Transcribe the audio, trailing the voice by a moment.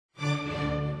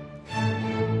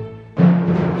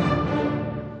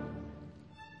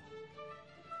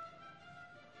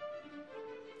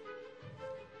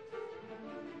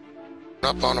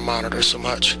up on the monitor so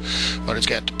much. But it's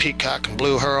got the peacock and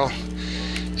blue herl,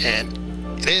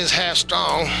 and it is half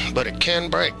strong, but it can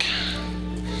break.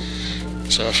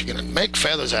 So if you're gonna make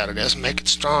feathers out of this, make it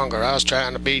stronger. I was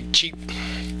trying to be cheap,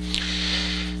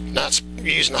 not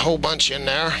using a whole bunch in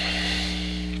there.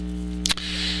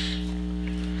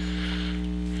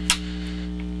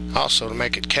 Also, to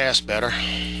make it cast better,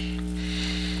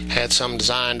 had some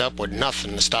designed up with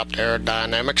nothing to stop the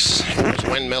aerodynamics. It was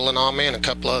windmilling on me and a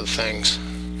couple other things.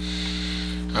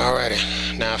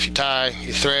 Alrighty, now if you tie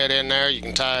your thread in there, you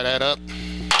can tie that up.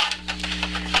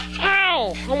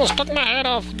 Ow! Almost took my head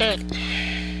off with that.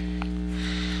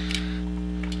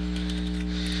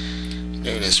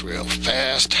 Do this real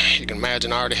fast. You can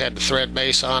imagine I already had the thread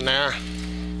base on there.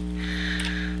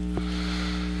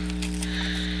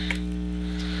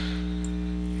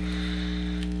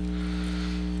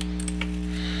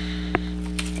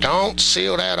 Don't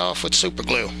seal that off with super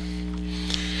glue.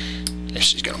 If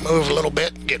she's going to move a little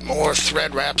bit, get more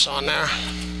thread wraps on there.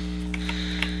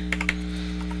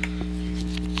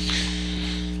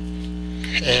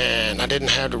 And I didn't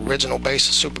have the original base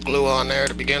of super glue on there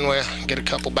to begin with. Get a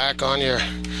couple back on your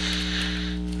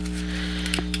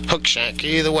hook shank.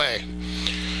 Either way,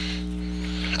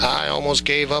 I almost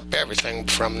gave up everything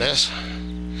from this.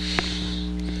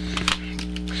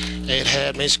 It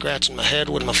had me scratching my head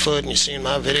with my foot, and you see in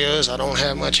my videos I don't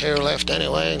have much hair left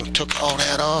anyway, and took all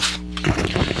that off.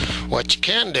 What you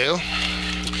can do,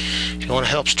 if you want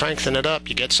to help strengthen it up,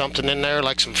 you get something in there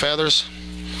like some feathers.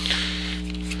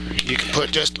 You can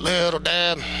put just a little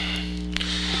dab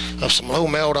of some low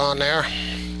melt on there,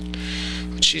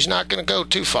 but she's not going to go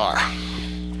too far.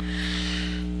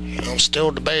 I'm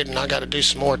still debating. I got to do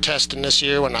some more testing this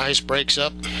year when the ice breaks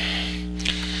up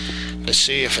to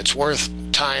see if it's worth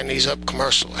tying these up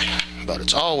commercially, but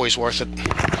it's always worth it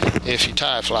if you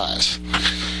tie flies.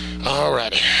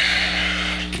 Alrighty,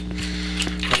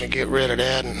 let me get rid of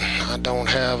that, and I don't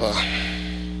have a,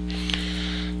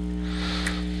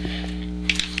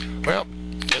 well,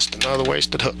 just another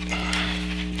wasted hook.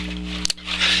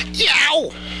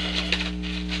 Yow!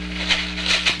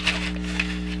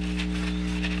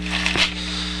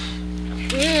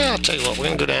 Yeah, I'll tell you what, we're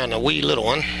gonna go down to a wee little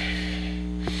one.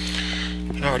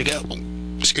 I already got one.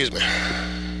 Excuse me.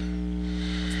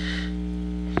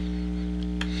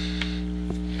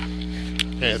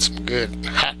 Had some good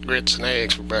hot grits and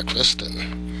eggs for breakfast, and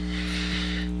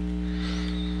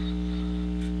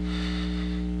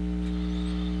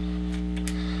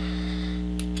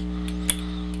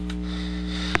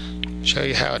show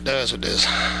you how it does with this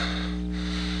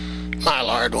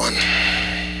Mylar one.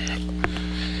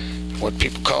 What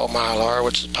people call Mylar,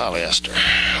 which is polyester.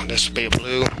 This will be a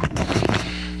blue.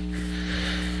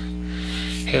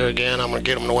 Here again, I'm going to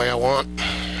get them the way I want,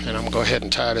 and I'm going to go ahead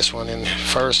and tie this one in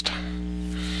first.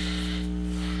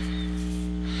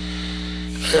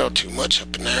 A little too much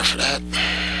up in there for that.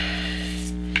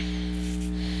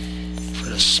 For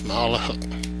this smaller hook.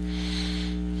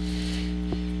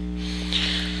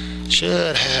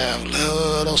 Should have a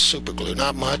little super glue,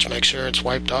 not much. Make sure it's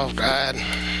wiped off, dried.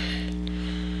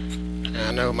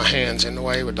 I know my hand's in the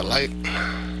way with the light.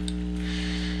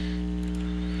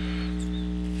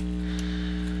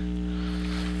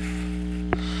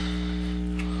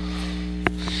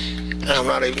 I'm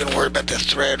not even going to worry about that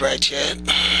thread right yet.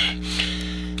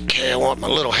 Okay, I want my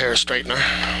little hair straightener.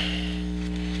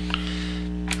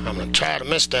 I'm going to try to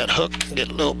miss that hook and get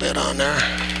a little bit on there.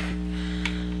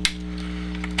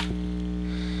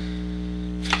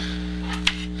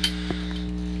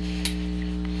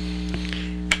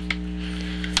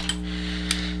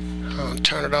 I'll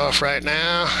turn it off right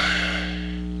now.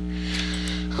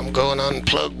 I'm going to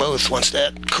unplug both once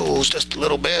that cools just a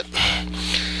little bit.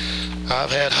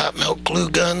 I've had hot melt glue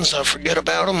guns, I forget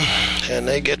about them, and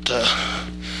they get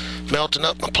melting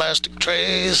up my plastic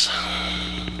trays.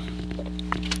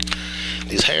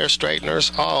 These hair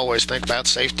straighteners, I always think about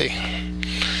safety.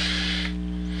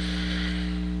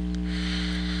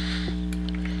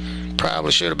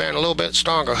 Probably should have been a little bit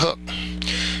stronger hook.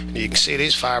 You can see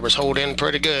these fibers hold in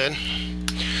pretty good.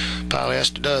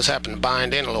 Polyester does happen to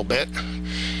bind in a little bit,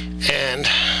 and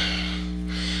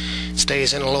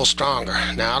stays in a little stronger.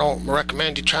 Now, I don't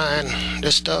recommend you trying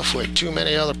this stuff with too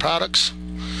many other products,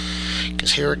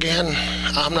 because here again,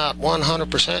 I'm not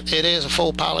 100%. It is a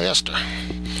full polyester,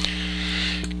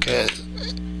 because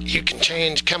you can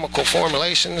change chemical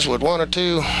formulations with 1 or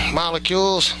 2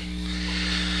 molecules,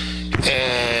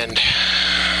 and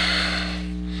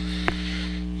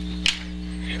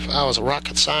if I was a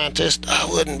rocket scientist, I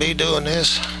wouldn't be doing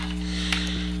this.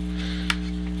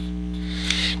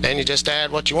 Then you just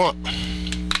add what you want.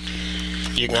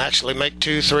 You can actually make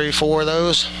 2, 3, 4 of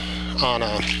those on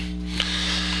a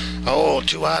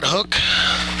 2-aught hook.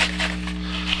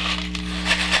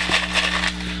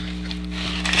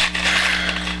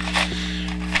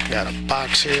 Got a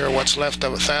box here, what's left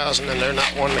of 1,000, and they're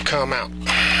not wanting to come out.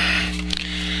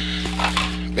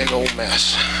 Big old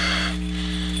mess.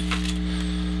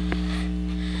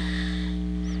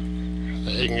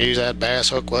 You can use that bass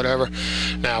hook, whatever.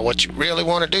 Now what you really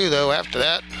want to do though after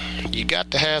that, you got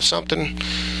to have something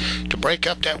to break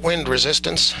up that wind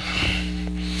resistance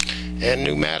and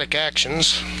pneumatic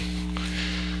actions,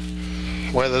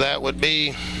 whether that would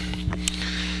be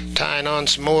tying on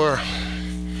some more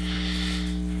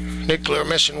Nuclee-r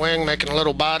mission wing, making a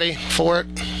little body for it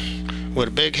with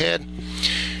a big head.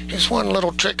 Here's one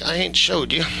little trick I ain't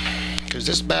showed you, because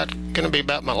this is gonna be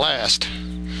about my last.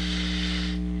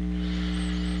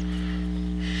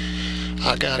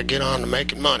 I gotta get on to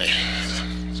making money.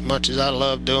 As much as I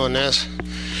love doing this,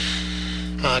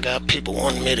 I got people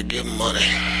wanting me to give them money.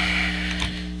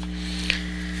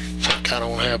 I think I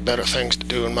don't have better things to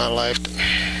do in my life.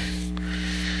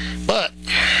 But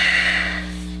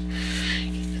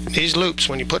these loops,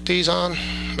 when you put these on,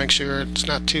 make sure it's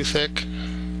not too thick.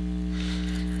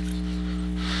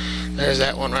 There's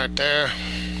that one right there.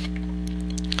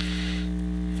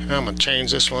 I'm gonna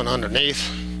change this one underneath,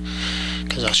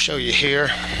 because I'll show you here.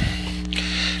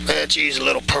 Let's use a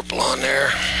little purple on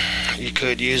there. You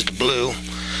could use the blue,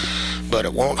 but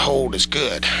it won't hold as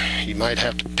good. You might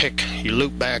have to pick your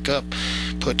loop back up,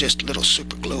 put just a little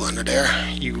super glue under there.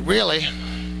 You really,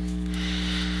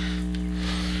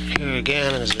 here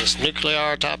again is this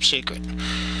Nuclee-r top secret.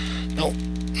 Nope,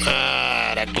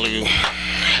 that glue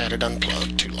had it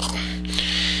unplugged too long.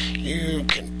 You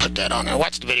can put that on there.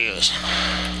 Watch the videos.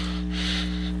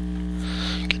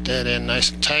 Get that in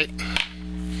nice and tight.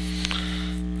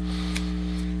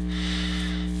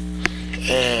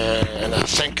 And I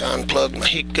think I unplugged my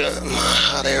heat gun, my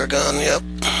hot air gun, yep.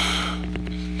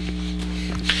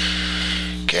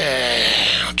 Okay,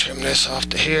 I'll trim this off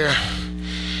to here.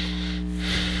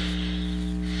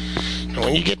 Now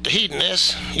when you get the heat in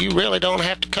this, you really don't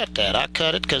have to cut that. I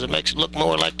cut it because it makes it look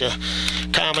more like the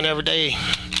common everyday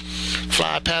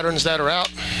fly patterns that are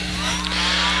out.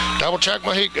 Double check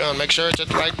my heat gun, make sure it's at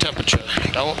the right temperature.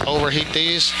 Don't overheat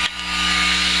these.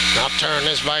 I'll turn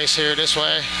this vise here this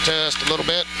way just a little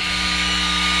bit.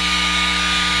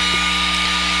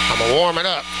 I'm gonna warm it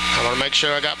up. I'm gonna make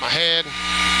sure I got my head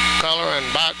color and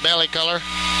belly color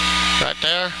right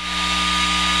there.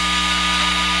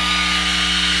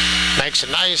 Makes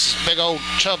a nice big old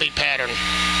chubby pattern.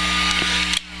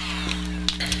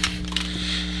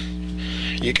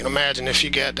 You can imagine if you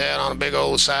got that on a big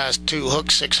old size 2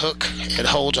 hook, 6 hook, it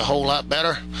holds a whole lot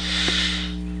better.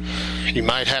 You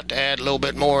might have to add a little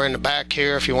bit more in the back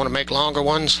here if you want to make longer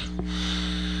ones.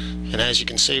 And as you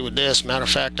can see with this, matter of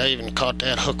fact, I even caught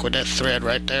that hook with that thread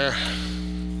right there.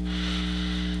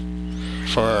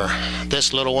 For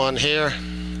this little one here,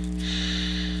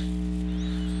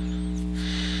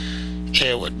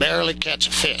 it would barely catch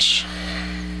a fish.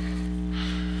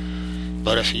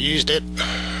 But if you used it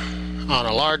on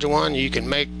a larger one, you can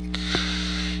make,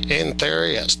 in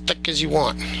theory, as thick as you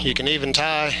want. You can even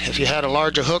tie, if you had a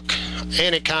larger hook,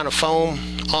 any kind of foam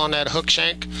on that hook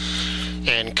shank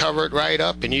and cover it right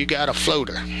up, and you got a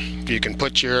floater. You can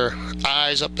put your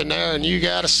eyes up in there and you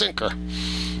got a sinker.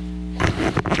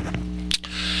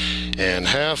 And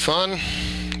have fun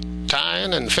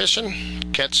tying and fishing.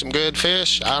 Catch some good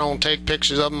fish. I don't take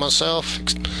pictures of them myself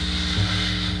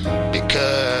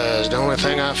because the only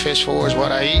thing I fish for is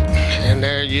what I eat, and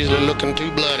they're usually looking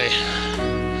too bloody.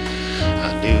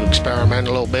 I do experiment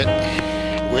a little bit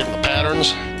with my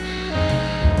patterns,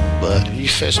 but if you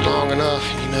fish long enough,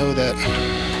 you know that.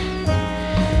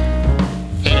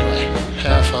 Anyway,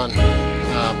 have fun.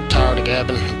 I'm tired of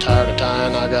gabbing, I'm tired of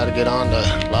tying. I gotta get on to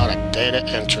a lot of data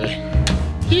entry.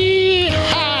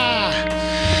 Yeehaw!